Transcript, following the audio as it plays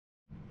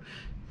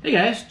Hey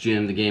guys,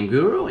 Jim the Game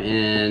Guru.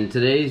 In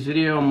today's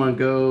video, I'm going to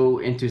go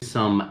into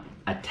some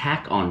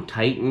Attack on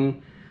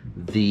Titan,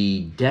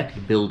 the deck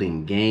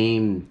building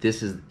game.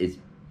 It's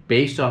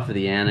based off of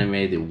the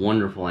anime, the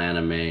wonderful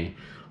anime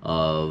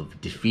of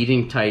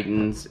defeating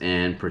Titans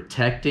and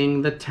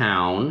protecting the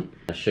town.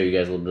 I'll show you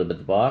guys a little bit about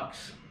the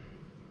box.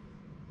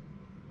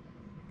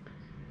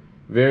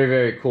 Very,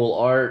 very cool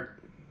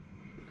art.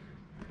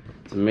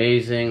 It's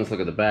amazing. Let's look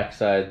at the back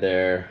side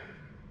there.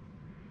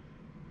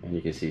 And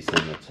you can see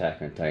some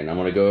Attack on Titan. I'm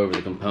going to go over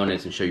the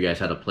components and show you guys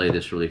how to play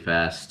this really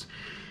fast.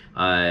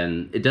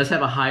 It does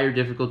have a higher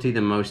difficulty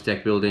than most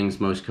deck buildings,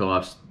 most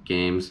co-op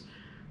games.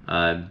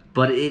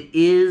 But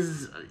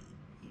you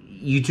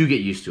do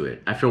get used to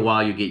it. After a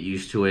while you get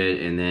used to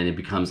it and then it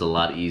becomes a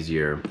lot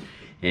easier.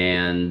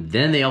 And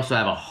then they also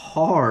have a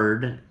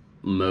hard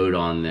mode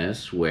on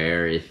this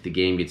where if the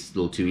game gets a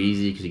little too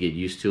easy because you get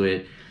used to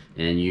it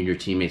and you and your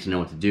teammates know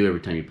what to do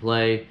every time you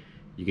play,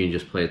 you can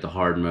just play it the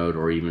hard mode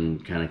or even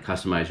kind of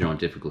customize your own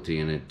difficulty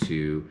in it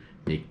to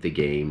make the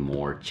game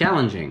more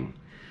challenging.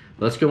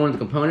 Let's go into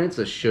the components.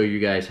 Let's show you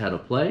guys how to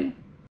play.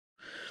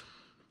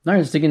 All right,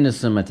 let's dig into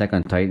some Attack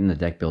on Titan, the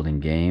deck building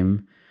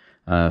game.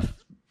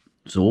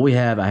 So what we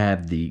have, I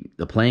have the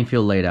playing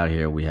field laid out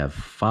here. We have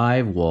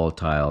 5 wall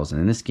tiles, and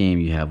in this game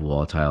you have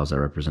wall tiles that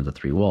represent the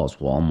 3 walls: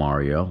 Wall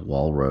Mario,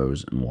 Wall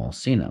Rose, and Wall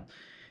Cena.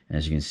 And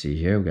as you can see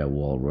here, we got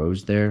Wall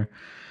Rose there.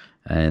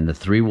 And the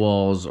 3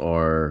 walls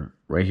are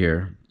right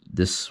here.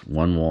 This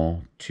one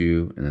wall,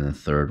 2, and then the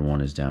third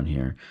one is down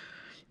here.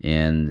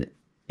 And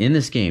in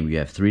this game, you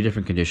have 3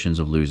 different conditions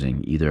of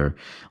losing. Either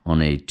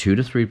on a 2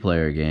 to 3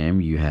 player game,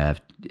 you have,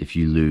 if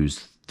you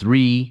lose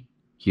 3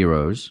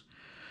 heroes,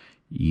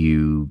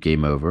 you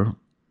game over.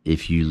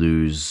 If you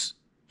lose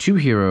 2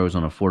 heroes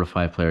on a 4 to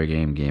 5 player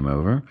game, game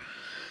over.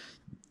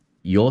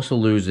 You also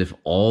lose if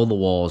all the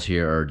walls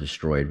here are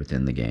destroyed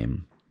within the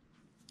game.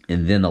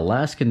 And then the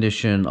last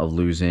condition of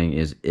losing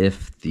is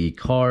if the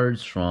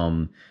cards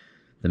from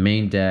the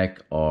main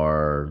deck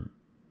are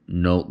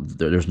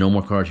there's no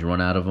more cards, you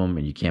run out of them,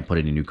 and you can't put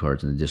any new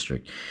cards in the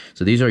district.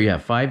 So you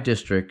have 5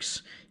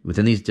 districts.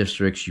 Within these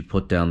districts, you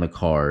put down the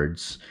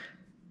cards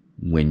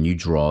when you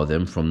draw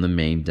them from the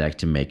main deck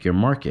to make your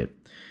market.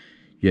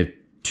 You have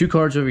 2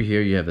 cards over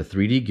here. You have the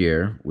 3D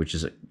gear, which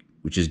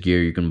is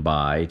gear you can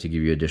buy to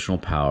give you additional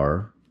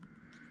power,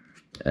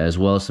 as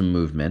well as some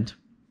movement.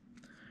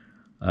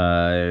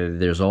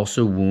 There's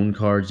also wound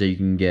cards that you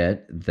can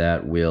get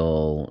that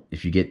will,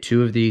 if you get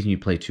 2 of these and you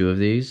play 2 of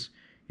these,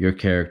 your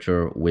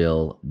character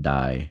will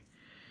die.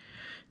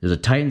 There's a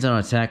Titans on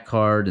Attack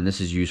card, and this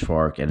is used for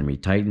Archenemy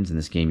Titans. In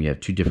this game, you have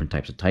 2 different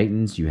types of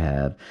Titans. You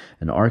have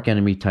an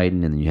Archenemy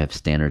Titan, and then you have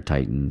standard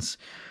Titans.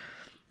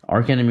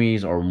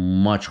 Archenemies are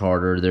much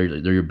harder.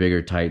 They're your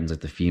bigger Titans,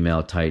 like the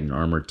female Titan,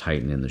 Armored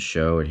Titan in the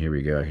show. And here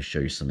we go. I can show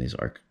you some of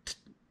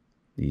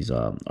these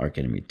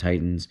Archenemy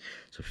Titans.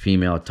 So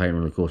female Titan,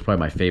 really cool. It's probably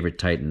my favorite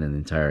Titan in the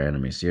entire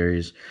anime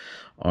series.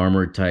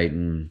 Armored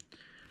Titan,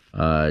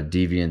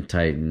 Deviant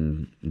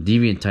Titan.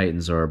 Deviant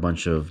Titans are a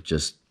bunch of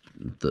just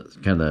the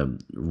kind of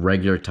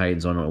regular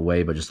Titans on a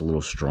way, but just a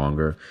little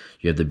stronger.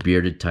 You have the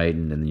Bearded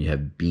Titan, and then you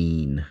have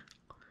Bean.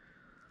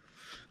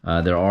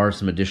 There are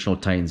some additional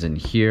Titans in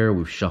here.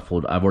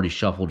 I've already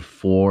shuffled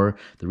 4.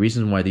 The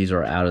reason why these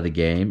are out of the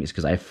game is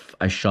because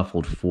I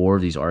shuffled 4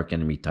 of these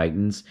Archenemy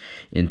Titans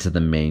into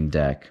the main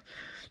deck.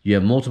 You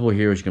have multiple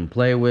heroes you can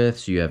play with.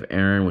 So you have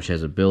Aaron, which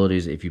has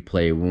abilities. If you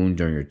play a wound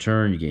during your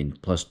turn, you gain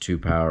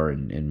 +2 power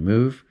and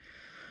move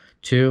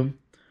 2.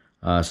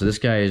 So this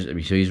guy so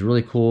he's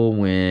really cool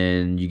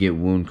when you get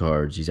wound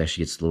cards. He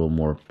actually gets a little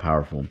more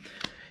powerful.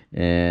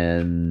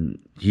 And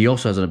he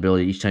also has an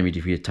ability, each time you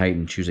defeat a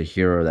Titan, choose a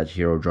hero. That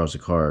hero draws a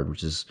card,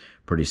 which is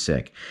pretty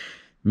sick.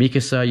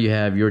 Mikasa, you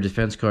have your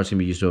defense cards can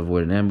be used to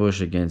avoid an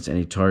ambush against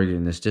any target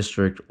in this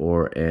district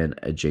or an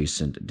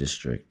adjacent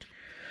district.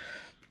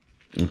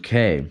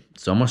 Okay,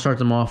 so I'm going to start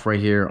them off right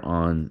here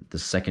on the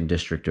second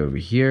district over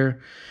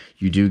here.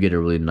 You do get a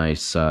really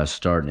nice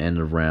start and end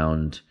of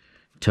round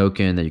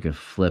token that you can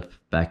flip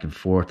back and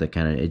forth.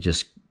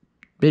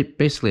 It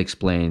basically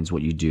explains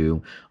what you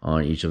do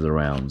on each of the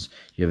rounds.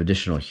 You have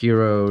additional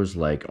heroes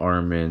like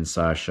Armin,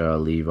 Sasha,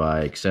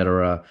 Levi,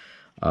 etc.,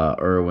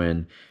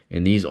 Erwin,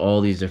 and all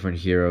these different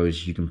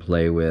heroes you can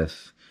play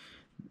with,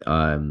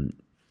 and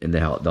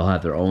they'll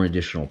have their own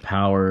additional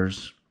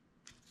powers.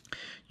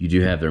 You do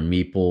have their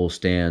meeple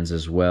stands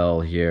as well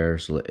here,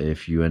 so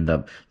if you end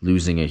up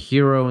losing a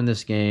hero in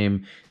this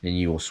game, then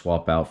you will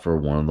swap out for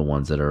one of the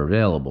ones that are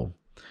available.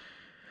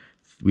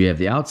 We have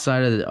the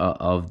outside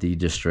of the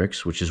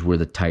districts, which is where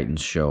the Titans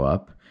show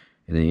up,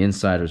 and the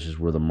inside, which is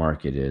where the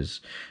market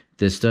is.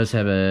 This does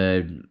have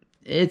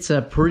it's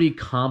a pretty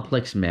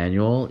complex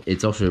manual.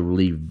 It's also a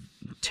really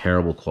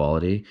terrible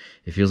quality.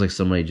 It feels like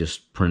somebody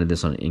just printed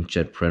this on an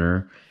inkjet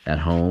printer at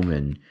home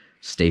and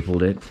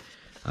stapled it.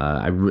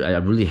 I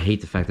really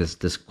hate the fact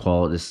that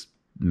this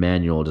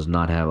manual does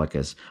not have like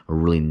a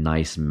really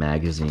nice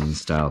magazine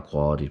style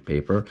quality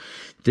paper.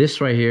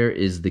 This right here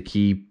is the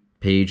key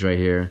page right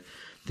here.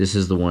 This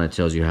is the one that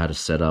tells you how to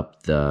set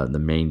up the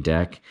main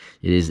deck.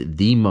 It is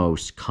the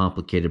most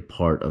complicated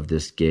part of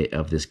this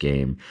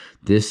game.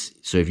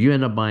 So if you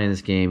end up buying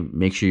this game,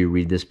 make sure you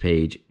read this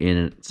page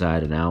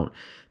inside and out,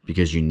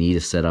 because you need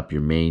to set up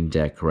your main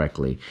deck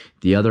correctly.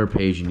 The other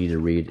page you need to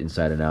read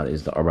inside and out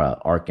is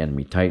about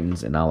Archenemy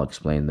Titans, and I'll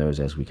explain those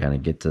as we kind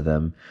of get to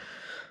them.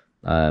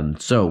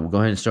 So we'll go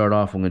ahead and start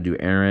off. I'm going to do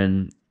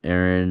Aaron.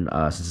 Aaron,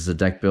 since it's a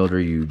deck builder,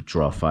 you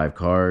draw 5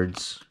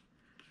 cards.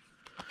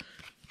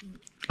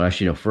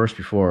 Actually, no, first,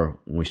 before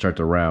when we start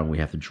the round, we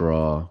have to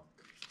draw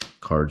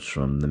cards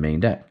from the main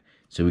deck.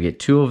 So we get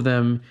 2 of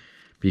them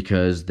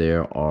because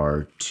there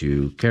are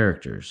 2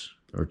 characters,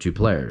 or 2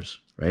 players,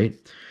 right?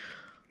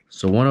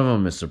 So one of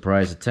them is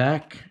surprise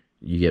attack.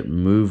 You get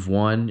move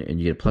 1, and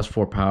you get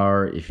 +4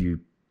 power if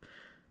you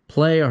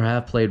play or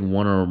have played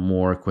 1 or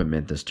more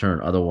equipment this turn.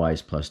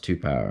 Otherwise,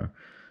 +2 power.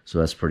 So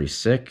that's pretty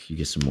sick. You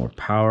get some more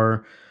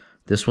power.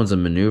 This one's a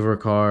maneuver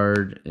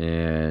card,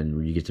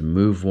 and you get to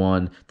move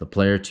 1. The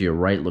player to your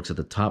right looks at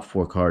the top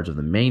 4 cards of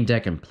the main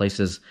deck and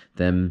places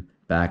them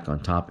back on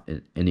top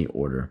in any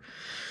order.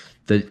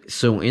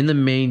 So in the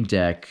main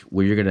deck,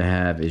 what you're going to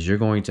have is you're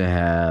going to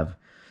have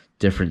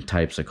different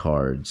types of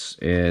cards,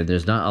 and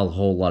there's not a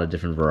whole lot of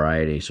different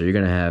variety. So you're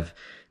going to have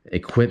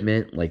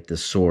equipment like the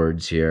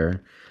swords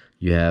here.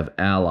 You have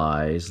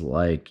allies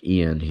like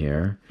Ian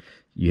here.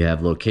 You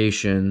have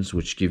locations,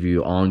 which give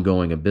you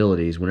ongoing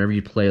abilities. Whenever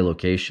you play a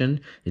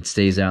location, it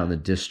stays out in the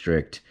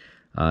district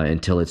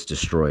until it's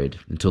destroyed,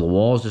 until the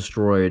wall is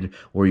destroyed,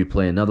 or you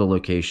play another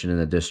location in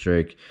the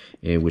district,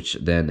 which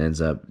then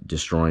ends up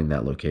destroying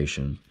that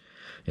location.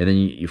 And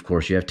then, of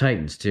course, you have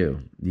Titans too.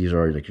 These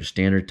are like your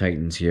standard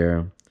Titans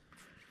here.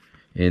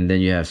 And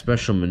then you have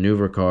special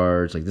maneuver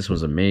cards. Like this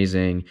one's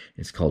amazing.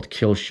 It's called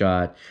Kill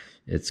Shot.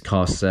 It's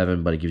cost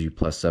 7, but it gives you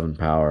 +7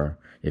 power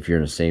if you're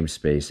in the same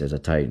space as a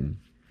Titan.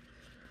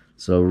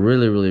 So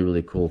really, really,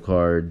 really cool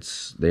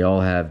cards. They all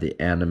have the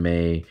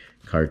anime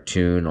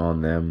cartoon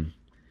on them.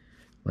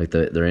 Like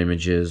their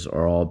images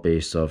are all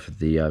based off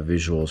the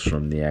visuals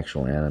from the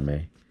actual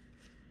anime.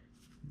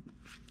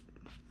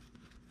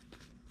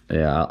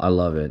 Yeah, I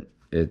love it.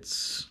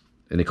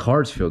 And the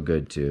cards feel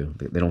good too.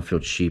 They don't feel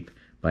cheap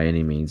by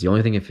any means. The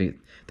only thing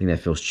that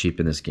feels cheap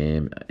in this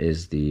game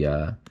is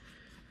the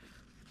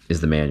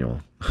manual,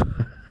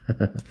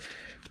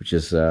 which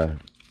is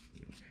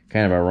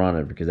kind of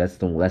ironic, because that's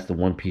the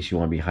one piece you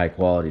want to be high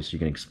quality so you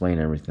can explain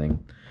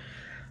everything.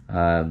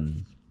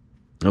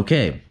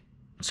 Okay,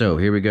 so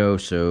here we go.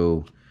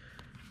 So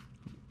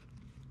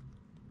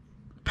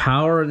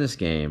power in this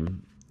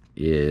game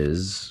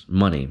is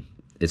money.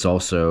 It's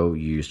also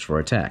used for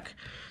attack.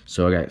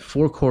 So I got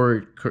 4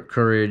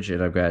 courage,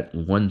 and I've got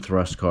 1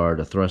 thrust card.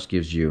 A thrust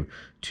gives you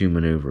 2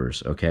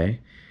 maneuvers, okay?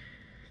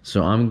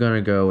 So I'm going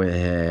to go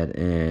ahead,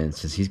 and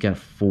since he's got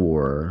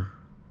 4,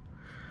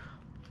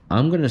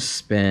 I'm going to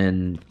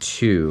spend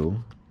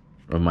 2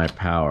 of my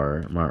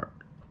power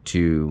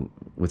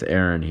with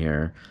Aaron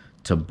here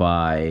to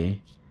buy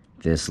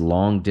this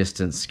long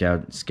distance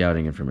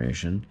scouting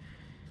information.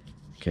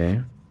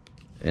 Okay?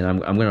 And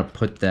I'm going to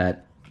put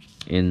that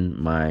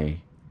in my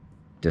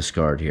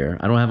discard here.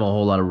 I don't have a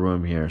whole lot of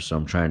room here, so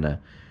I'm trying to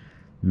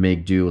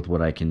make do with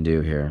what I can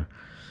do here.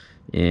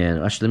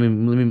 And actually,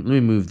 let me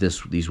move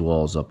these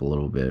walls up a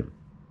little bit.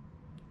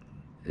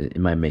 It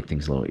might make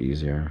things a little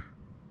easier.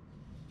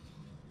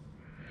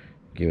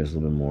 Give us a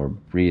little bit more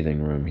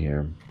breathing room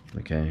here.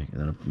 Okay, and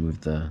then I'll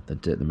move the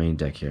main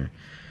deck here.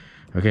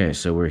 Okay,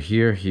 so we're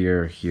here,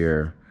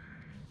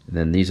 and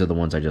then these are the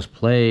ones I just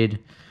played.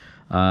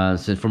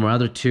 So for my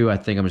other 2, I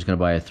think I'm just going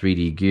to buy a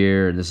 3D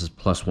gear, and this is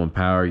 +1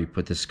 power. You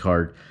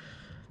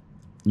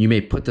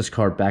may put this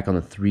card back on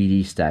the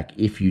 3D stack.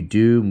 If you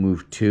do,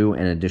 move 2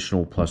 and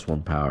additional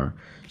 +1 power.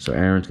 So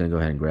Aaron's going to go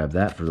ahead and grab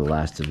that for the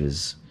last of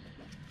his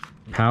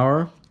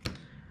power.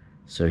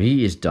 So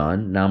he is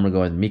done. Now I'm going to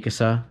go with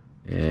Mikasa,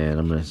 and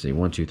I'm going to say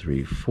 1, 2,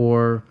 3,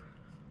 4,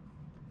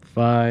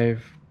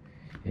 5.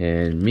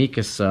 And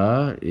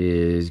Mikasa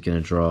is going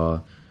to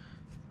draw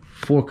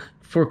 4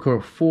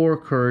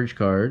 courage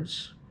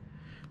cards.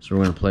 So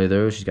we're going to play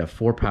those. She's got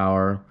 4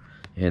 power,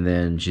 and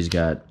then she's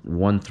got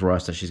 1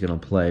 thrust that she's going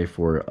to play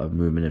for a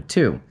movement of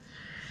 2.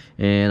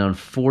 And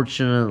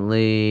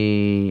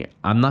unfortunately,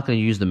 I'm not going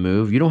to use the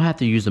move. You don't have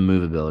to use the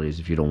move abilities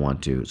if you don't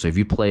want to. So if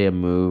you play a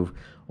move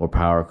or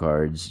power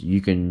cards,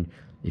 you can,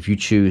 if you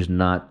choose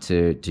not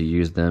to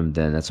use them,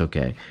 then that's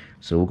okay.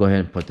 So we'll go ahead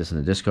and put this in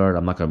the discard.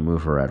 I'm not going to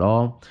move her at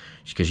all,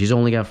 because she's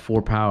only got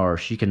 4 power.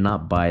 She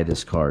cannot buy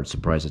this card,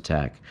 Surprise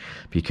Attack,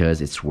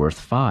 because it's worth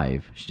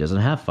 5. She doesn't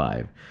have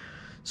 5.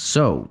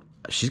 So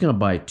she's going to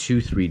buy 2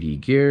 3D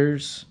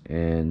gears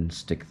and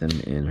stick them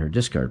in her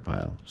discard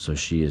pile. So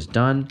she is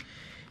done.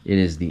 It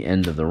is the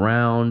end of the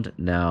round.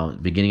 Now,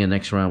 beginning of the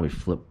next round, we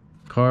flip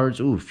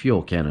cards. Ooh,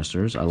 fuel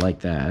canisters. I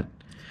like that.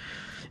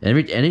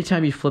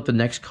 Anytime you flip the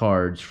next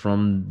cards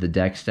from the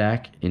deck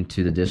stack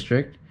into the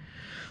district,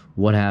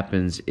 what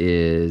happens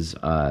is,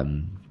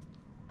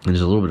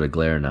 there's a little bit of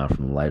glare now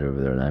from the light over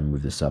there, and I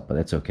moved this up, but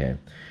that's okay.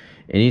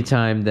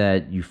 Anytime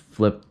that you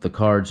flip the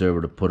cards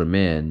over to put them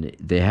in,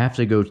 they have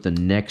to go to the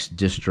next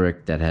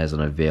district that has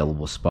an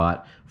available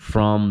spot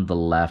from the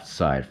left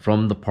side,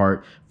 from the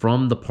part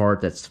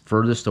that's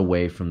furthest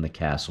away from the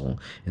castle.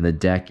 And the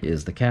deck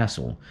is the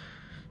castle.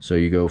 So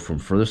you go from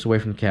furthest away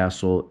from the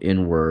castle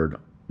inward.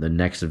 The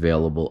next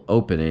available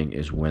opening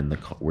is where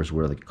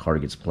the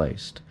card gets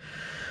placed.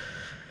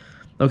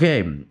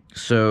 Okay,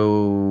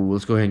 so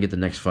let's go ahead and get the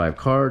next 5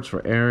 cards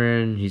for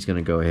Aaron. He's going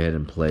to go ahead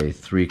and play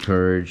 3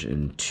 courage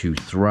and 2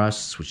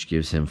 thrusts, which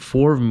gives him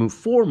 4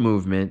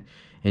 movement,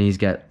 and he's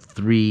got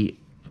 3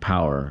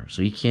 power.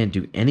 So he can't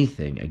do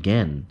anything.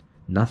 Again,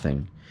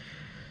 nothing.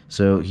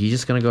 So he's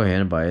just going to go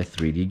ahead and buy a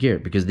 3D gear,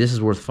 because this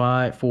is worth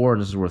 4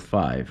 and this is worth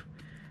 5.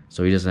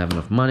 So he doesn't have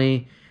enough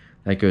money.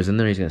 That goes in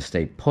there. He's going to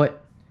stay put.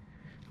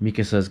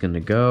 Mikasa's going to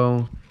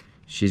go.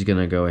 She's going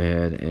to go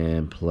ahead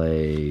and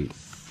play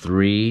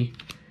 3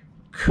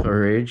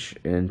 courage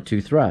and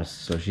 2 thrusts.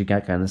 So she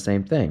got kind of the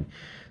same thing.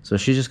 So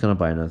she's just going to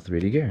buy another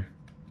 3D gear.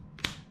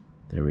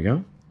 There we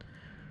go.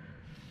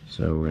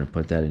 So we're going to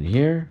put that in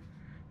here.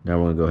 Now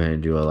we're going to go ahead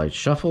and do a light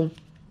shuffle.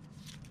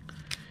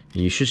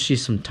 And you should see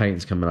some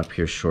Titans coming up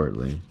here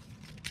shortly.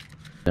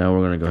 Now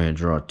we're going to go ahead and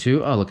draw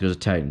 2. Oh, look, there's a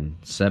Titan.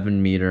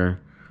 7-meter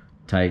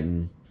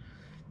Titan.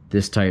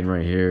 This Titan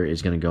right here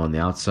is going to go on the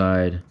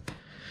outside.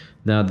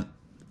 Now,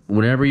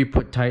 whenever you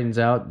put Titans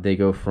out, they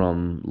go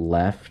from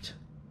left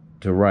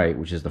to right,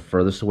 which is the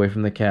furthest away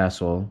from the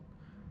castle,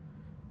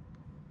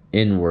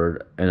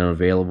 inward, and an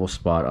available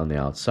spot on the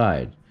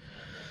outside.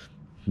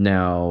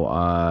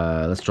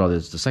 Now, let's draw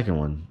the second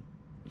one.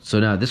 So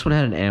now, this one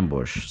had an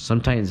ambush. Some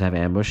Titans have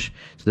ambush.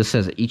 So this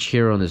says each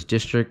hero in this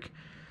district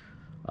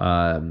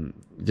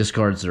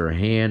discards their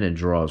hand and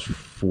draws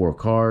 4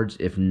 cards.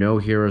 If no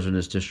heroes in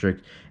this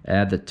district,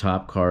 add the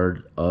top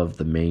card of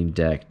the main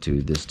deck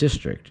to this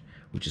district,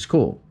 which is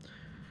cool.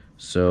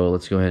 So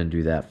let's go ahead and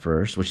do that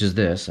first, which is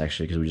this,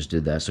 actually, because we just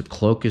did that. So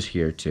Cloak is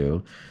here,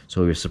 too.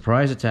 So we have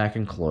Surprise Attack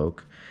and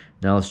Cloak.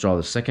 Now let's draw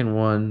the second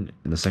one,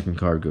 and the second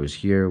card goes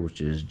here,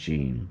 which is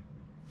Jean.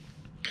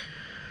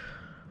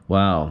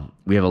 Wow,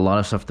 we have a lot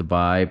of stuff to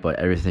buy, but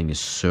everything is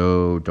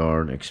so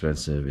darn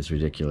expensive. It's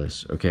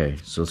ridiculous. Okay,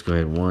 so let's go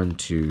ahead. 1,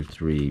 2,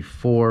 3,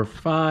 4,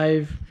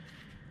 5.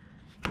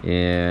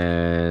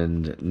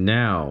 And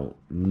now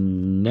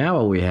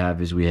what we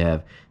have is we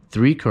have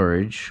 3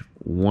 courage,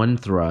 1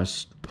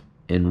 thrust,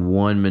 and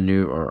 1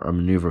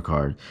 maneuver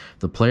card.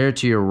 The player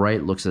to your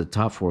right looks at the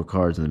top 4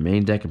 cards in the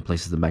main deck and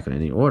places them back in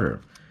any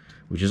order,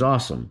 which is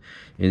awesome.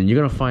 And you're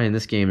going to find in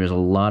this game there's a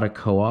lot of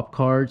co-op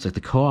cards. Like,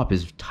 the co-op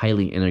is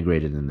highly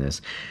integrated in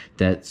this,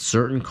 that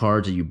certain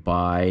cards that you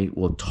buy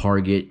will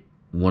target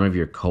one of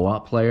your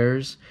co-op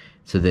players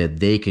so that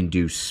they can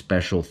do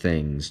special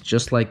things,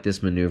 just like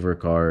this maneuver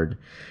card,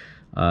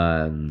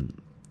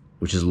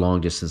 which is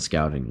long distance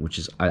scouting, which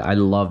is I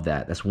love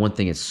that. That's one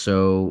thing that's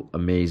so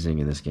amazing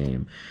in this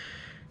game.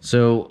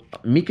 So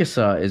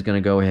Mikasa is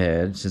going to go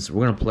ahead, since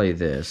we're going to play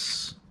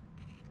this.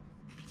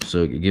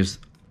 So it gives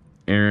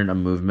Aaron a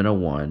movement of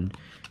 1. And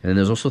then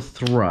there's also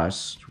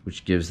Thrust,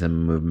 which gives them a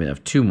movement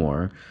of 2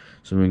 more.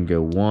 So we can go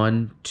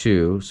 1,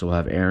 2. So we'll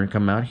have Aaron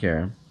come out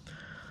here.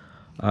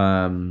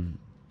 And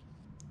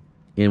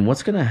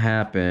what's going to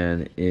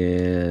happen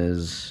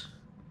is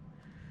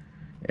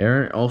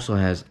Aaron also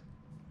has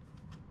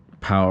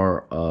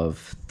power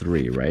of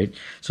 3, right?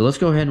 So let's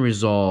go ahead and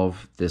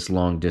resolve this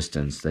long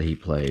distance that he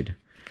played.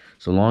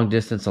 So long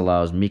distance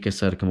allows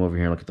Mikasa to come over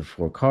here and look at the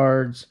 4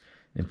 cards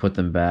and put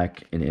them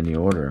back in any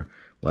order.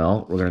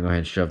 Well, we're going to go ahead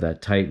and shove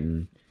that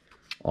Titan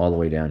all the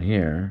way down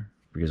here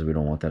because we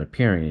don't want that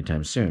appearing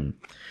anytime soon.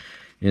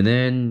 And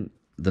then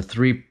the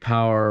 3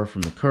 power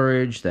from the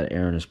courage that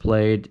Aaron has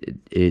played,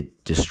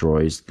 it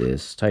destroys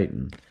this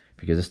Titan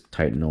because this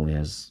Titan only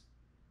has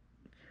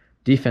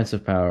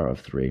defensive power of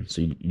 3.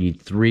 So you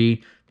need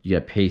 3. You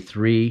got to pay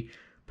 3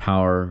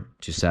 power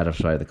to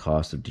satisfy the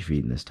cost of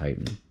defeating this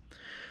Titan.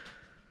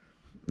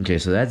 Okay,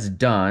 so that's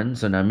done.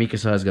 So now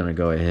Mikasa is going to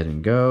go ahead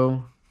and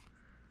go.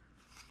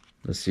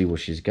 Let's see what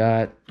she's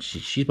got.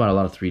 She's bought a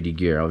lot of 3D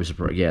gear. I'll be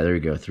surprised. Yeah, there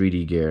you go.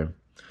 3D gear.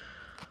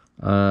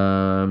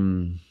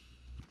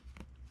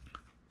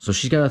 So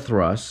she's got a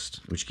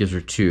thrust, which gives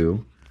her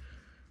 2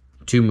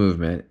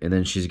 movement. And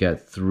then she's got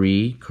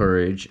 3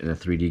 courage and a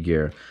 3D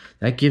gear.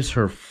 That gives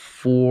her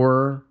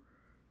 4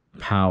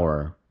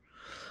 power.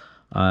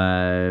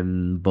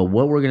 But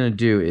what we're going to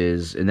do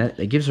is, and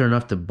that gives her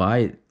enough to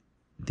buy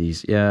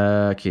these.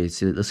 Yeah, okay,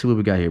 so let's see what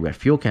we got here. We got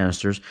fuel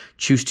canisters.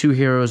 Choose 2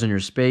 heroes in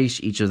your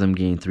space. Each of them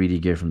gain 3D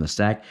gear from the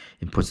stack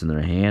and puts in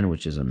their hand,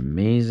 which is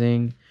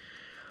amazing.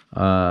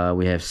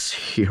 We have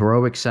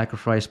heroic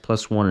sacrifice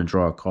 +1 and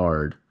draw a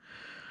card.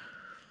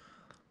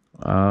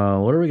 What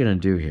are we going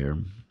to do here?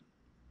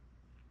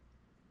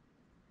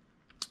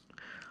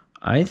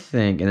 I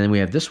think, and then we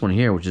have this one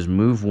here, which is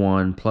move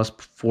 1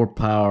 +4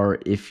 power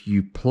if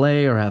you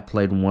play or have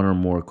played 1 or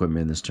more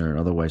equipment in this turn.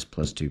 Otherwise,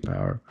 +2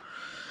 power.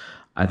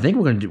 I think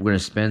we're gonna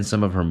spend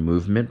some of her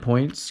movement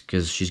points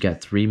because she's got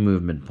 3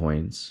 movement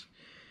points,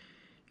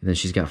 and then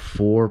she's got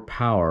 4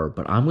 power.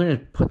 But I'm gonna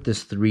put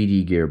this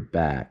 3D gear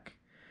back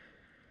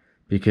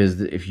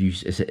Because if you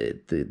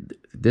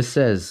this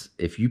says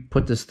if you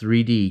put this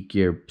 3D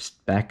gear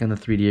back on the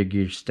 3D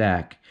gear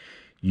stack,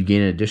 you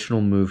gain an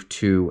additional move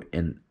 2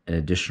 and an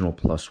additional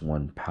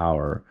 +1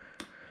 power.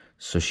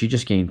 So she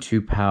just gained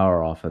 2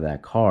 power off of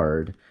that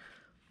card,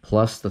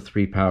 plus the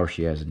 3 power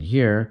she has in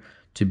here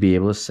to be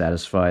able to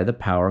satisfy the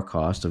power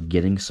cost of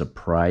getting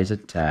surprise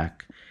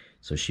attack.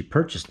 So she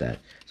purchased that.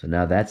 So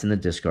now that's in the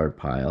discard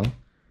pile.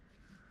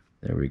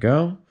 There we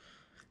go.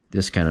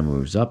 This kind of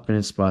moves up in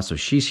its spot. So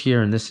she's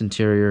here in this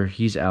interior.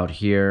 He's out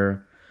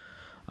here.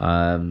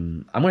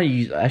 I'm going to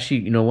use...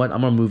 Actually, you know what?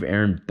 I'm going to move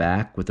Aaron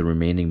back with the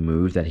remaining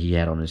move that he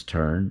had on his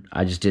turn.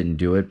 I just didn't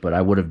do it, but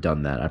I would have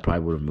done that. I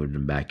probably would have moved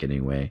him back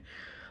anyway.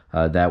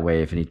 That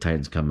way, if any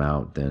Titans come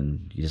out,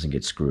 then he doesn't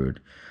get screwed.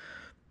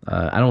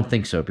 I don't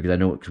think so, because I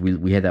know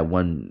we had that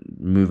one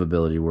move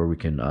ability where we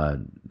can...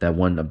 that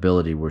one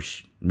ability where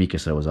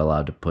Mikasa was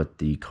allowed to put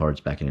the cards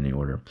back in any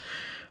order.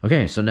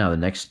 Okay, so now the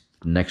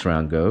next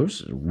round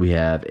goes. We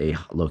have a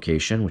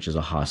location, which is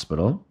a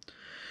hospital.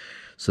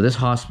 So this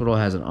hospital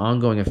has an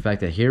ongoing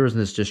effect that heroes in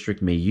this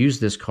district may use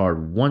this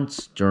card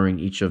once during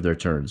each of their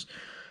turns.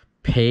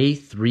 Pay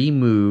 3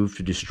 move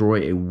to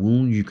destroy a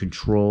wound you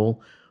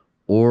control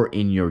or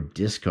in your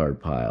discard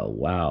pile.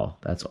 Wow,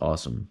 that's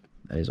awesome.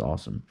 That is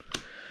awesome.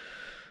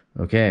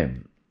 Okay,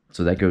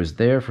 so that goes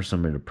there for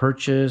somebody to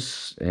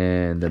purchase.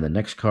 And then the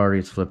next card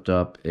gets flipped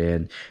up.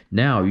 And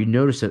now you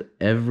notice that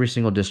every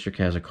single district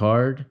has a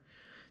card.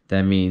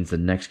 That means the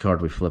next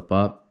card we flip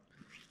up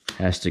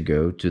has to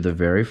go to the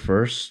very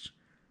first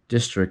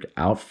district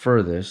out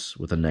furthest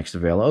with the next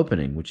available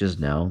opening, which is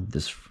now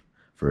this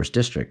first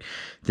district.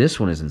 This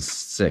one is in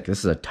 6. This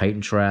is a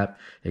Titan trap.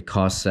 It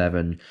costs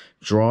 7.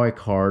 Draw a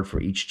card for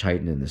each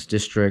Titan in this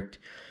district.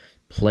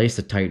 Place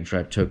the Titan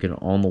trap token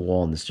on the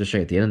wall in this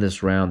district. At the end of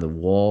this round, the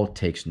wall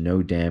takes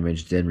no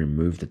damage. Then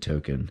remove the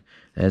token.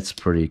 That's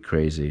pretty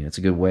crazy. That's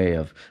a good way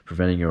of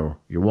preventing your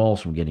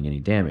walls from getting any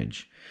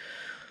damage.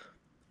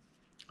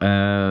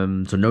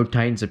 So no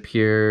Titans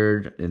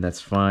appeared, and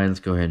that's fine. Let's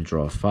go ahead and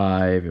draw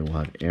 5, and we'll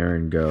have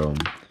Aaron go.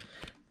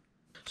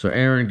 So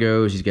Aaron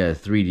goes. He's got a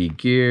 3D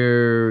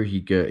gear.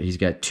 He's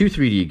got 2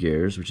 3D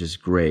gears, which is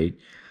great.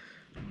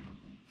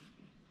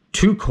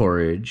 2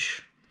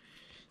 courage,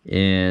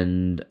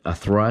 and a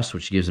thrust,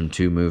 which gives him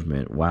 2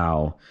 movement.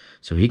 Wow.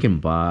 So he can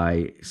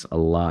buy a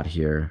lot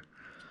here.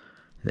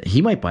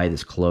 He might buy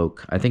this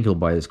cloak. I think he'll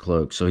buy this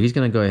cloak. So he's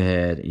going to go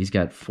ahead. He's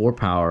got 4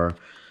 power.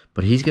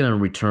 But he's going to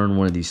return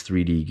one of these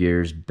 3D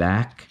gears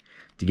back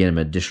to get him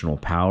additional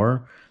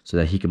power so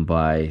that he can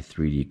buy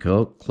 3D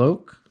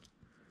cloak.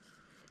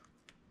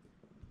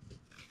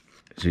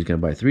 So he's going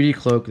to buy 3D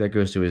cloak. That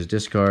goes to his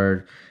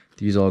discard.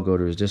 These all go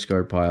to his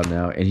discard pile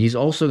now. And he's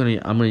also going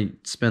to... I'm going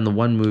to spend the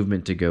 1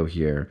 movement to go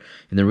here.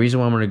 And the reason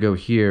why I'm going to go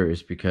here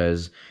is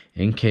because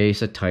in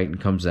case a Titan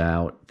comes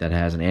out that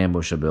has an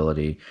ambush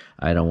ability,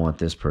 I don't want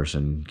this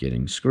person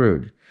getting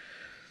screwed.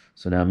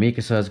 So now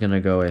Mikasa is going to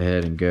go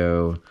ahead and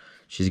go...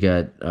 She's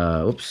got,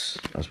 oops,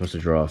 I was supposed to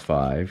draw a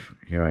 5.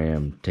 Here I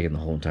am taking the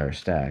whole entire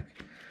stack.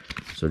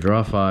 So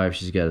draw 5.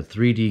 She's got a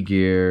 3D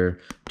gear,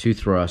 2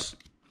 thrust,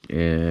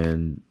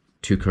 and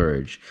 2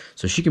 courage.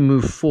 So she can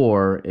move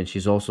 4, and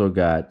she's also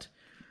got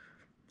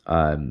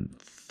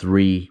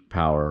 3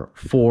 power,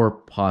 4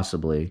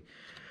 possibly.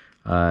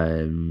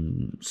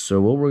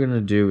 So what we're going to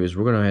do is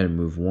we're going to go ahead and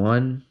move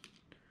 1.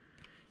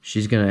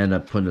 She's going to end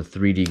up putting a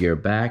 3D gear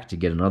back to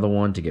get another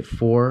one to get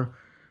 4.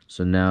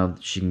 So now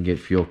she can get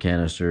fuel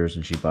canisters,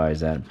 and she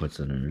buys that and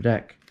puts it in her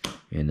deck.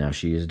 And now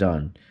she is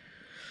done.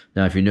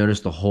 Now, if you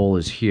notice, the hole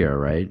is here,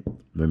 right?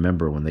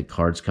 Remember, when the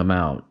cards come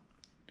out,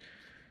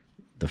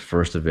 the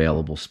first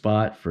available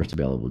spot, first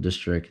available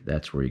district,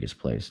 that's where he gets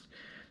placed.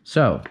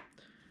 So,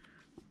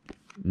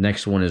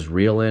 next one is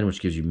Reel In, which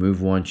gives you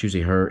move 1. Choose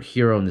a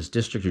hero in this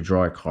district to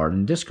draw a card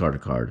and discard a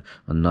card.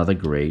 Another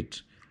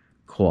great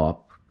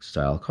co-op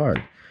style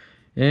card.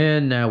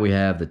 And now we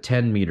have the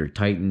 10-meter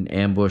Titan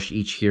ambush.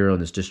 Each hero in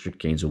this district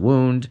gains a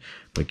wound.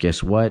 But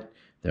guess what?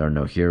 There are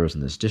no heroes in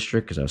this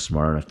district because I was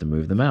smart enough to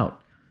move them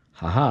out.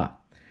 Haha.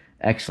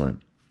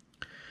 Excellent.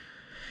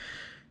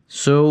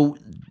 So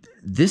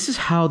this is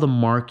how the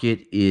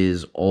market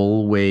is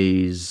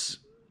always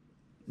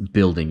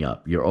building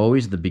up. You're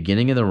always at the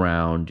beginning of the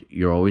round.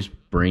 You're always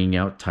bringing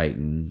out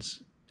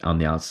Titans on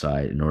the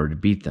outside in order to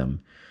beat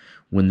them.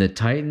 When the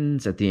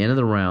Titans, at the end of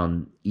the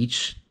round,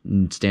 each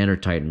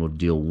standard Titan will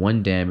deal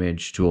 1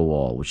 damage to a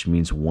wall, which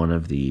means one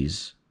of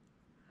these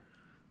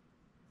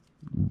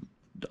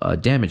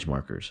damage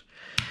markers.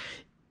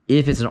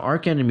 If it's an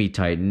Archenemy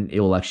Titan,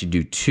 it will actually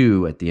do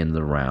 2 at the end of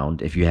the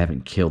round if you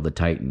haven't killed the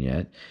Titan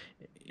yet,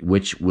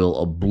 which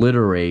will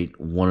obliterate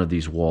one of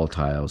these wall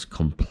tiles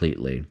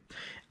completely.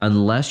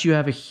 Unless you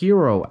have a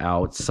hero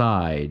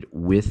outside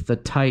with the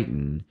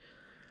Titan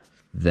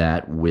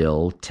that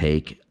will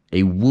take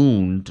a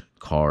wound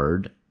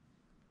card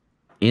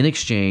in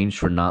exchange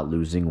for not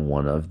losing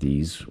one of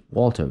these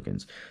wall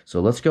tokens.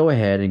 So let's go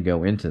ahead and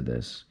go into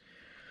this.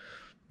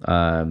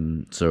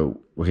 So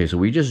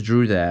we just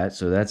drew that,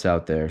 so that's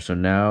out there. So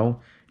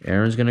now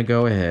Aaron's going to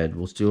go ahead.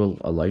 Let's do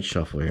a light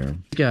shuffle here.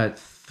 We got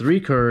 3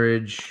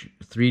 courage,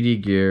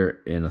 3D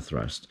gear, and a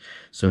thrust.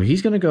 So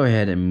he's going to go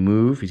ahead and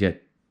move. He's got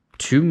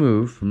 2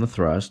 move from the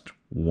thrust.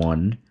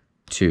 1,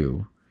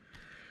 2.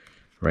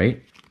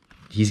 Right?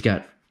 He's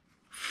got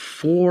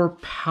 4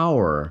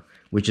 power,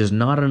 which is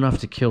not enough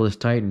to kill this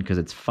Titan because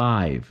it's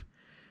 5.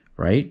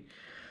 Right?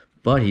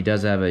 But he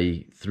does have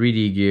a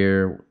 3D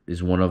gear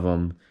is one of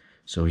them.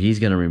 So he's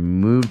going to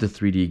remove the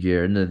 3D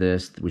gear into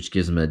this, which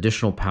gives him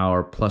additional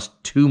power plus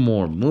 2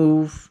 more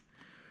move.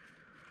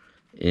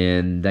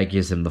 And that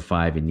gives him the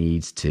 5 he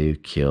needs to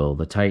kill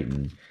the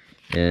Titan.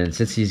 And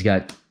since he's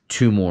got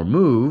 2 more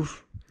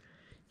move,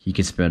 he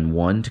can spend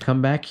 1 to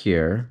come back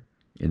here,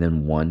 and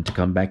then 1 to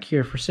come back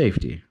here for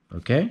safety.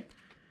 Okay?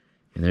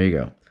 And there you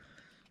go.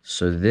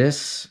 So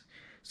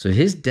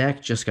his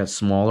deck just got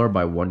smaller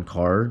by 1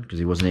 card because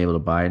he wasn't able to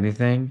buy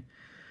anything.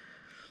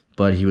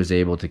 But he was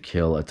able to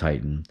kill a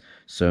Titan.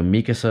 So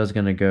Mikasa is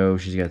going to go.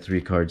 She's got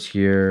 3 cards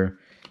here.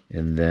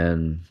 And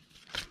then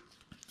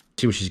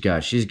see what she's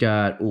got. She's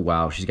got, oh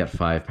wow, she's got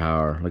 5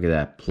 power. Look at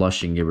that. Plus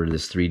she can get rid of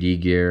this 3D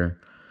gear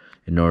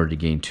in order to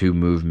gain 2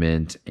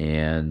 movement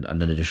and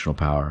an additional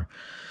power.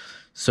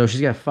 So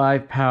she's got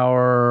 5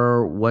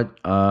 power.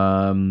 What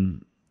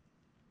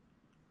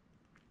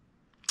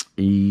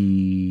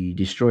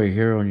destroy a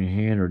hero in your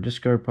hand or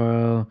discard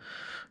pile.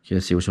 Okay,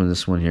 let's see which one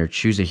this one here.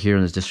 Choose a hero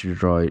in this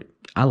district droid.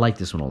 I like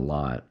this one a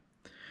lot.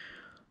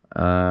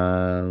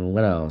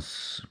 What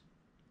else?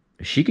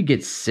 She could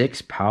get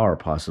 6 power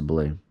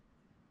possibly.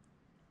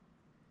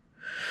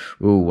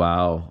 Oh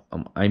wow.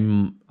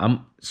 I'm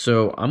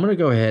gonna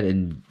go ahead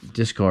and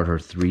discard her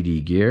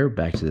 3D gear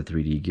back to the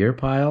 3D gear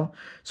pile.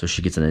 So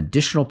she gets an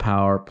additional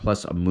power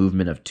plus a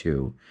movement of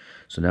 2.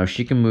 So now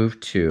she can move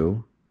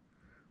 2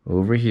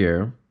 over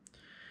here.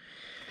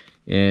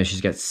 And she's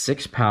got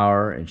 6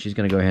 power, and she's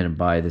going to go ahead and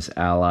buy this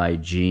ally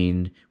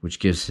Jean, which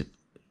gives,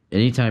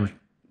 anytime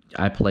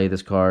I play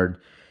this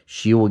card,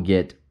 she will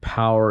get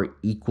power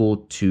equal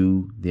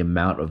to the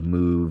amount of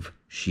move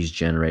she's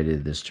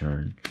generated this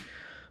turn,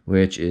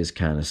 which is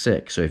kind of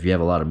sick. So if you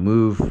have a lot of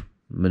move,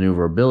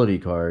 maneuverability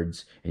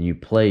cards, and you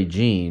play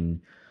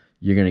Jean,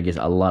 you're going to get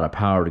a lot of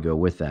power to go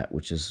with that,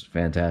 which is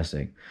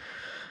fantastic.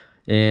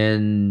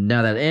 And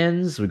now that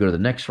ends, we go to the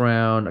next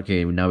round.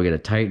 Okay, now we get a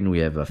Titan. We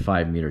have a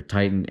 5-meter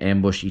Titan.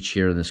 Ambush each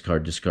hero in this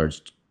card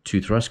discards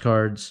 2 thrust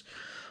cards.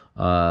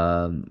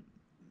 4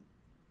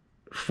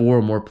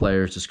 or more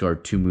players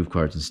discard 2 move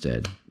cards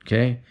instead.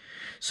 Okay,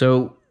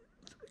 so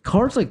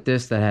cards like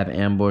this that have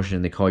ambush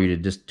and they cause you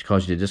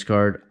to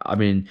discard. I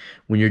mean,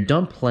 when you're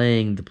done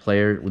playing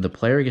when the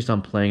player gets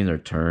done playing their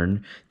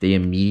turn, they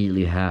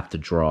immediately have to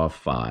draw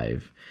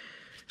 5.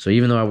 So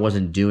even though I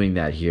wasn't doing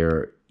that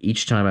here,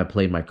 each time I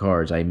played my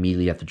cards, I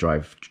immediately have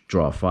to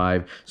draw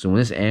 5. So when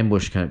this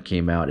ambush kind of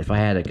came out, if I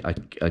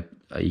had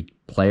a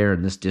player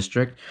in this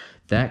district,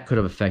 that could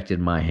have affected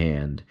my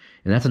hand.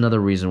 And that's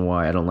another reason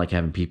why I don't like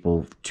having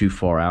people too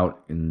far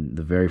out in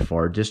the very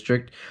far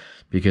district,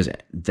 because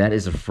that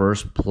is the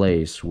first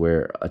place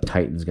where a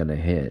Titan's going to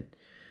hit.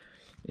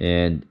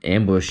 And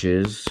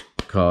ambushes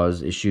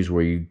cause issues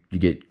where you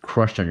get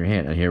crushed on your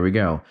hand. And here we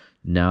go.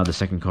 Now the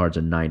second card's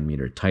a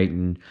 9-meter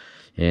Titan.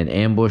 And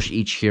ambush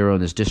each hero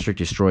in this district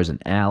destroys an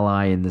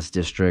ally in this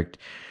district.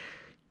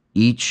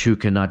 Each who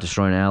cannot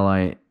destroy an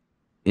ally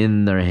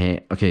in their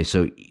hand. Okay,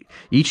 so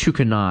each who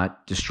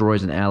cannot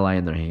destroys an ally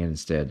in their hand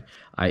instead.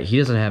 He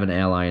doesn't have an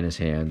ally in his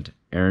hand.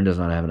 Aaron does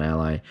not have an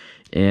ally.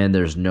 And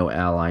there's no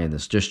ally in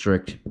this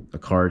district, a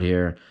card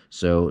here.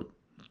 So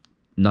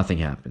nothing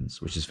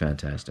happens, which is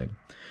fantastic.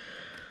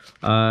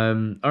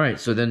 All right,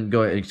 so then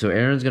so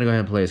Aaron's gonna go ahead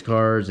and play his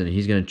cards, and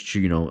he's gonna,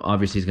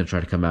 obviously he's gonna try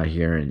to come out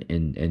here and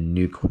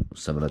nuke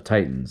some of the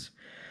Titans.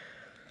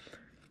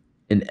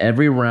 And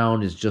every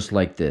round is just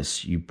like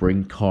this. You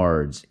bring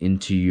cards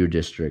into your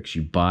districts.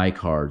 You buy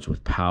cards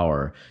with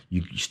power.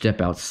 You step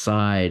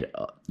outside.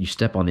 You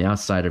step on the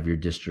outside of your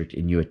district,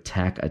 and you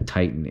attack a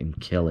Titan and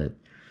kill it.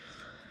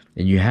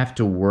 And you have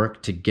to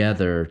work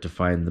together to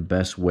find the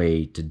best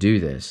way to do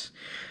this.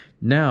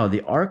 Now,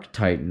 the Arc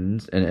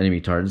Titans and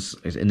Enemy Titans,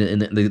 in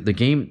the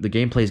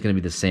gameplay is going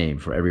to be the same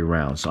for every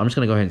round. So I'm just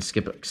going to go ahead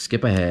and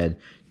skip ahead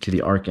to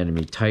the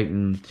Archenemy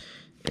Titan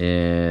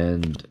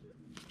and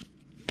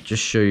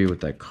just show you what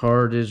that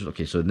card is.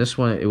 Okay, so in this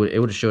one, it would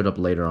have showed up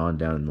later on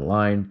down in the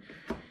line.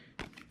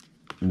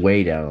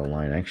 Way down the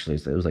line, actually.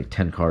 So it was like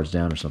 10 cards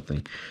down or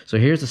something. So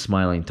here's the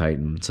Smiling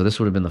Titan. So this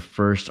would have been the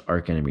first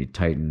Archenemy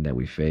Titan that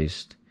we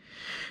faced.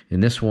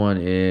 And this one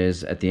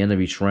is, at the end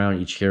of each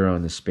round, each hero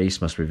in this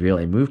space must reveal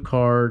a move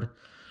card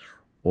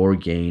or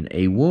gain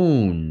a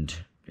wound.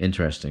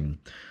 Interesting.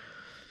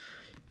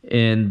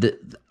 And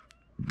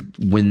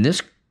when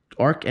this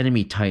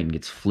Archenemy Titan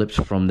gets flipped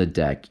from the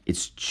deck,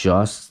 it's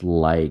just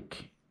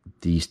like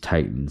these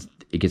Titans.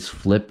 It gets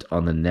flipped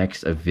on the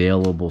next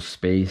available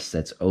space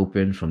that's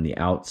open from the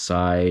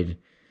outside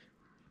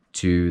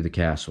to the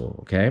castle,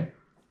 okay?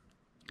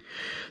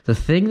 The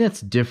thing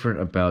that's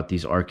different about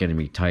these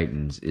Archenemy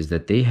Titans is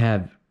that they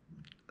have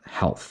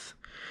health.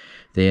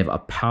 They have a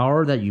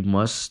power that you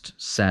must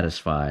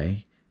satisfy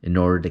in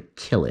order to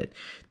kill it.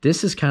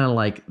 This is kind of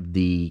like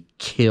the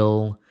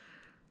kill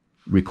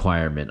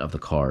requirement of the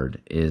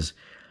card is,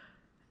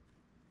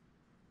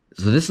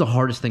 so this is the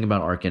hardest thing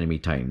about Archenemy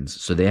Titans.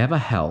 So they have a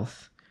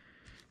health,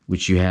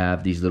 which you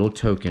have these little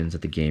tokens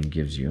that the game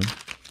gives you.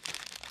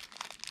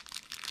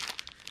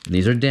 And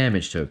these are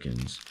damage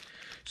tokens.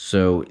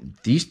 So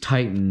these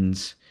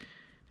Titans,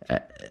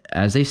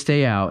 as they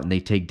stay out and they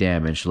take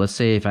damage, so let's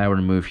say if I were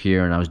to move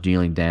here and I was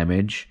dealing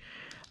damage,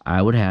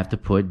 I would have to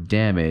put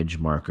damage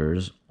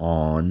markers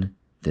on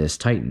this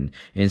Titan.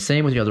 And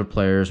same with the other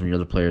players. When the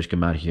other players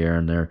come out here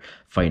and they're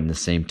fighting the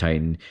same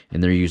Titan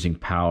and they're using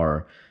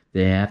power,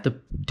 they have to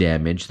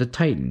damage the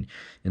Titan.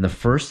 And the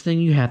first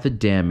thing you have to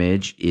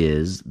damage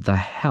is the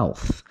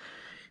health.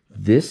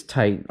 This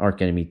Titan,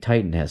 Archenemy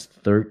Titan, has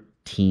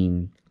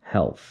 13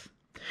 health.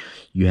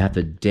 You have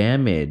to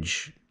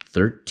damage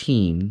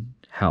 13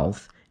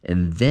 health,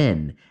 and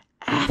then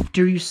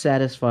after you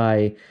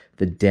satisfy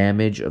the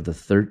damage of the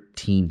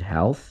 13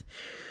 health,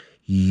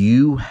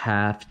 you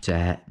have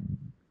to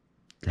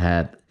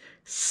have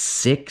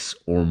 6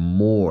 or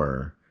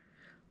more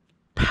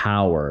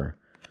power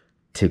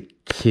to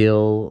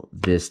kill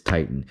this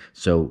Titan.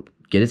 So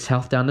get its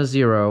health down to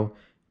 0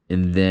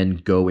 and then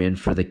go in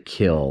for the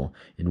kill,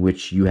 in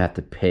which you have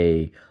to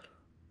pay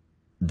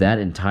that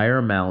entire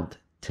amount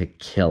to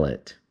kill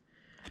it.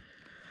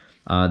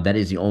 That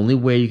is the only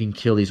way you can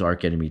kill these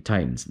Archenemy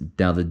Titans.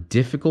 Now, the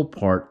difficult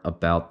part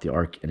about the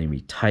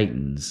Archenemy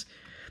Titans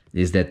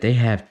is that they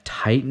have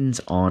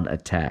Titans on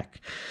attack.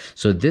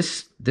 So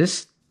this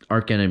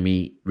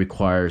Archenemy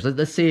requires,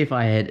 let's say if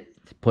I had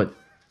put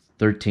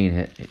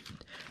 13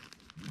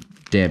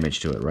 damage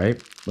to it,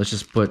 right? Let's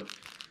just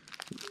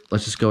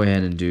go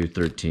ahead and do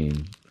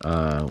 13.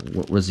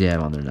 What does he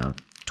have on there now?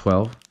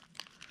 12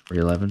 or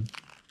 11?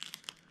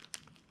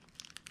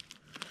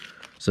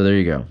 So there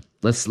you go.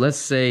 Let's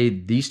say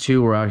these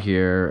two were out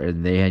here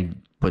and they had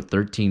put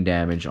 13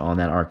 damage on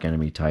that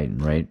Archenemy Titan,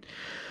 right?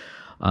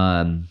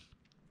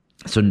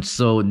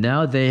 So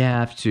now they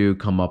have to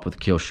come up with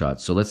kill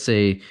shots. So let's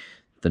say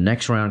the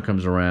next round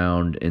comes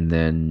around and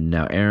then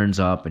now Aaron's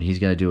up and he's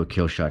got to do a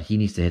kill shot. He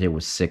needs to hit it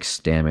with 6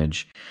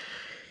 damage.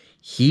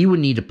 He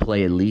would need to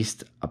play at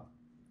least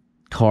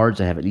cards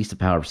that have at least a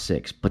power of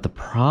 6. But the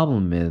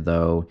problem is,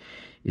 though,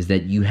 is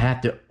that you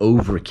have to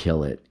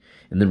overkill it.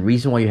 And the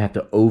reason why you have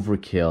to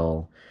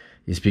overkill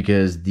is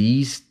because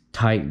these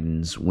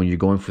Titans, when you're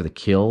going for the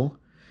kill,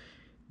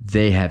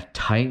 they have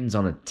Titans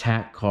on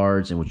attack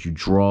cards in which you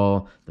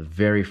draw the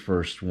very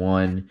first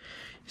one.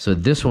 So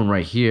this one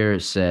right here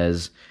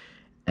says,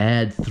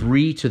 add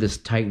 3 to this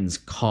Titan's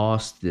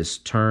cost this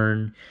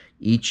turn.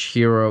 Each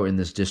hero in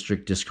this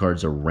district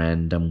discards a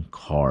random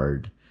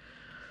card.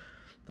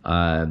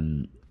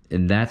 And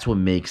that's what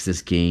makes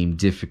this game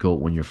difficult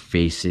when you're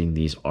facing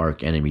these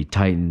Archenemy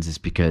Titans, is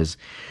because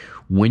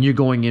when you're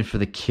going in for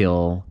the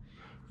kill,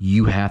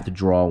 you have to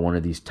draw one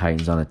of these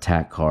Titans on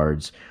attack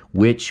cards,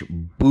 which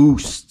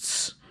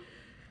boosts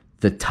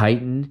the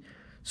Titan.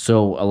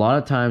 So a lot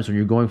of times when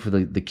you're going for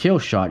the kill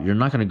shot, you're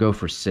not going to go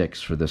for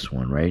 6 for this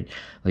one, right?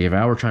 Like if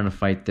I were trying to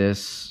fight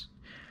this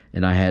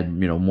and I had,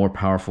 more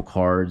powerful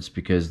cards,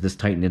 because this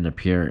Titan didn't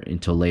appear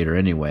until later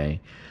anyway,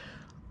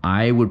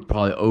 I would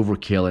probably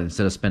overkill it.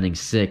 Instead of spending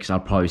 6,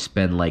 I'll probably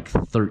spend like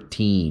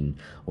 13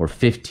 or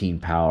 15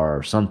 power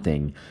or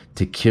something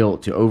to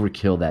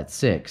overkill that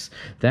 6.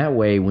 That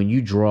way, when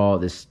you draw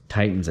these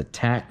Titans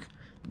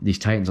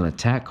on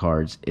attack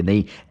cards, and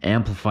they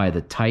amplify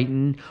the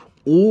Titan,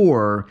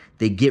 or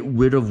they get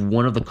rid of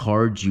one of the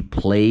cards you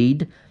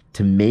played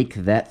to make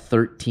that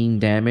 13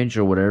 damage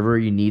or whatever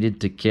you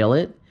needed to kill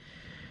it,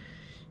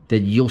 that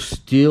you'll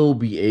still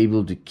be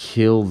able to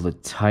kill the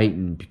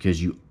Titan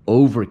because you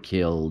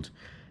overkilled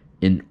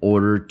in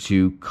order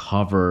to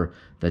cover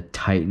the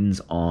Titans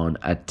on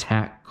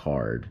attack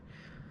card,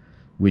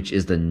 which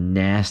is the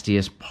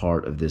nastiest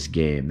part of this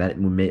game.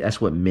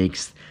 That's what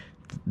makes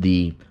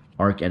the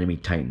Archenemy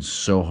Titans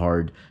so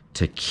hard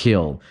to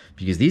kill,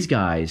 because these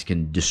guys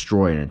can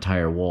destroy an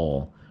entire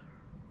wall,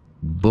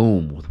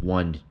 boom, with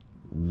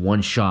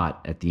one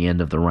shot at the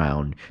end of the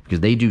round,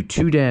 because they do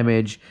 2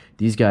 damage.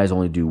 These guys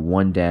only do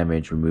 1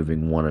 damage,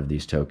 removing one of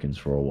these tokens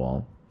for a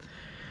wall.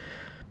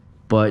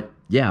 But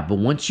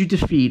once you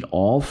defeat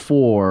all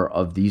 4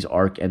 of these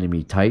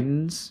Archenemy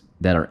Titans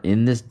that are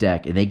in this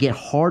deck, and they get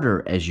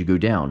harder as you go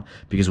down,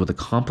 because with a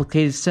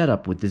complicated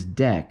setup with this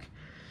deck,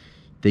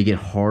 they get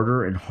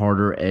harder and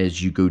harder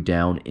as you go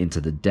down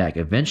into the deck.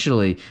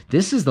 Eventually,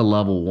 this is the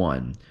level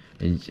 1.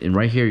 And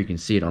right here you can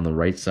see it on the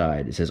right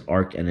side. It says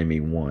Archenemy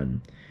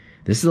 1.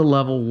 This is the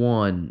level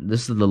 1.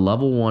 This is the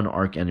level 1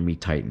 Archenemy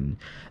Titan.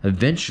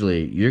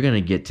 Eventually, you're going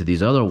to get to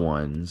these other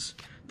ones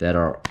that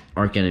are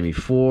Archenemy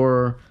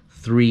 4,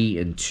 3,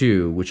 and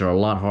 2, which are a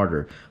lot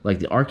harder. Like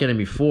the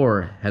Archenemy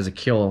 4 has a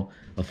kill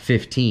of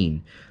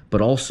 15,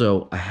 but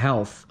also a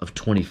health of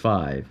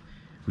 25,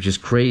 which is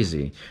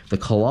crazy. The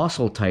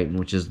Colossal Titan,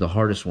 which is the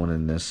hardest one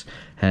in this,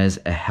 has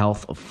a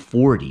health of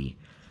 40,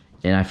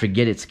 and I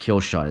forget its kill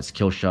shot. Its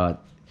kill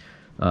shot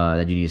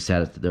that you need to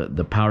set,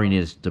 the power you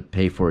need to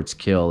pay for its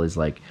kill is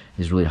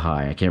really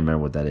high. I can't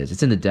remember what that is.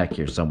 It's in the deck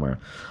here somewhere.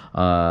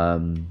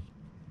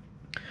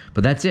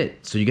 But that's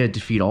it. So you got to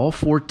defeat all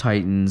 4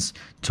 Titans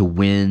to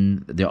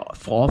win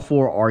all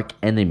 4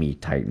 Archenemy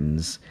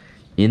Titans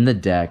in the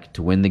deck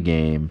to win the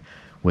game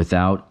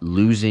without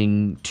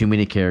losing too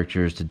many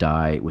characters to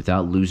die,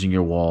 without losing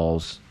your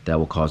walls that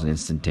will cause an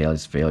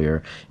instantaneous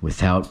failure,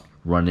 without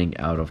running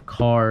out of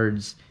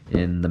cards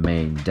in the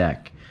main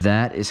deck.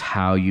 That is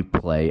how you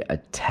play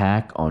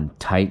Attack on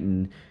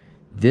Titan.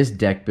 This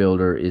deck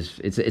builder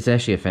it's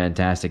actually a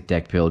fantastic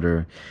deck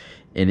builder,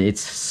 and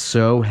it's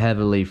so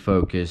heavily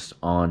focused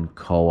on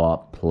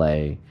co-op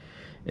play.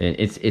 And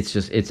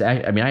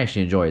I mean, I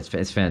actually enjoy it.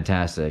 It's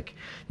fantastic.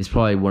 It's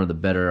probably one of the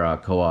better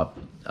co-op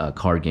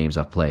card games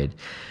I've played.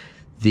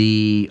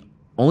 The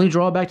only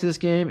drawback to this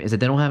game is that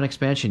they don't have an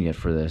expansion yet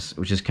for this,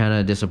 which is kind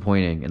of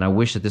disappointing. And I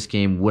wish that this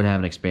game would have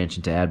an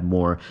expansion to add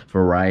more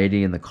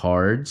variety in the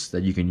cards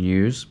that you can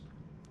use.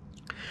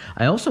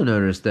 I also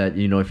noticed that, if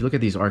you look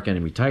at these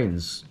Archenemy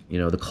Titans,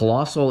 the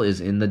Colossal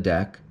is in the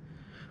deck.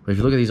 But if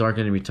you look at these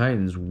Archenemy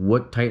Titans,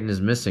 what Titan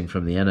is missing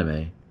from the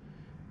anime?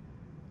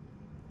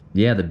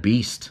 Yeah, the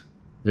Beast.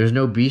 There's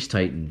no Beast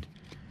Titan.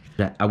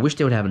 I wish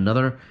they would have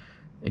another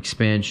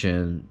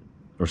expansion,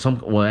 or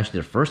well,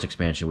 actually the first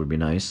expansion would be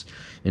nice,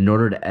 in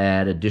order to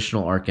add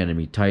additional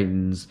Archenemy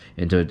Titans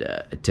and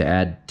to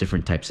add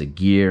different types of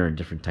gear and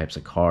different types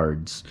of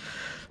cards.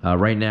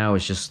 Right now,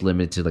 it's just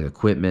limited to like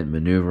equipment,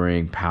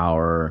 maneuvering,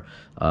 power,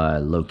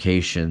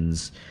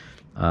 locations,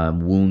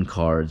 wound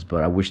cards.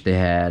 But I wish they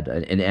had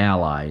and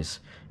allies.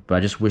 But I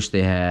just wish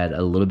they had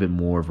a little bit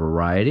more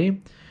variety.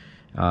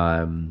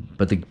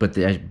 But the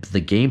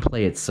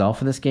gameplay itself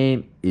in this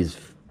game is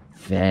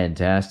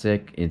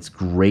fantastic. It's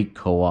great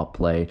co-op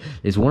play.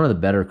 It's one of the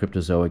better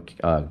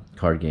Cryptozoic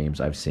card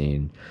games I've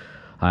seen.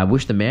 I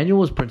wish the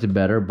manual was printed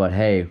better, but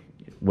hey,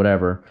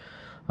 whatever.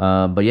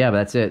 But yeah,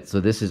 that's it.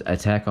 So this is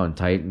Attack on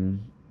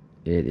Titan.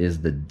 It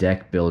is the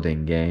deck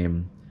building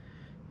game.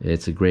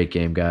 It's a great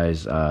game,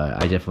 guys.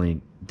 I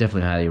definitely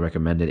highly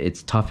recommend it.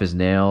 It's tough as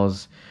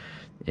nails,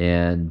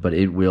 but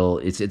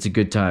it's a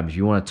good time. If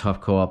you want a tough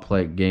co-op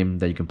play game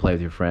that you can play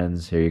with your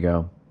friends, here you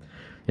go.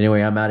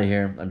 Anyway, I'm out of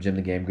here. I'm Jim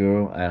the Game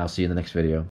Guru, and I'll see you in the next video.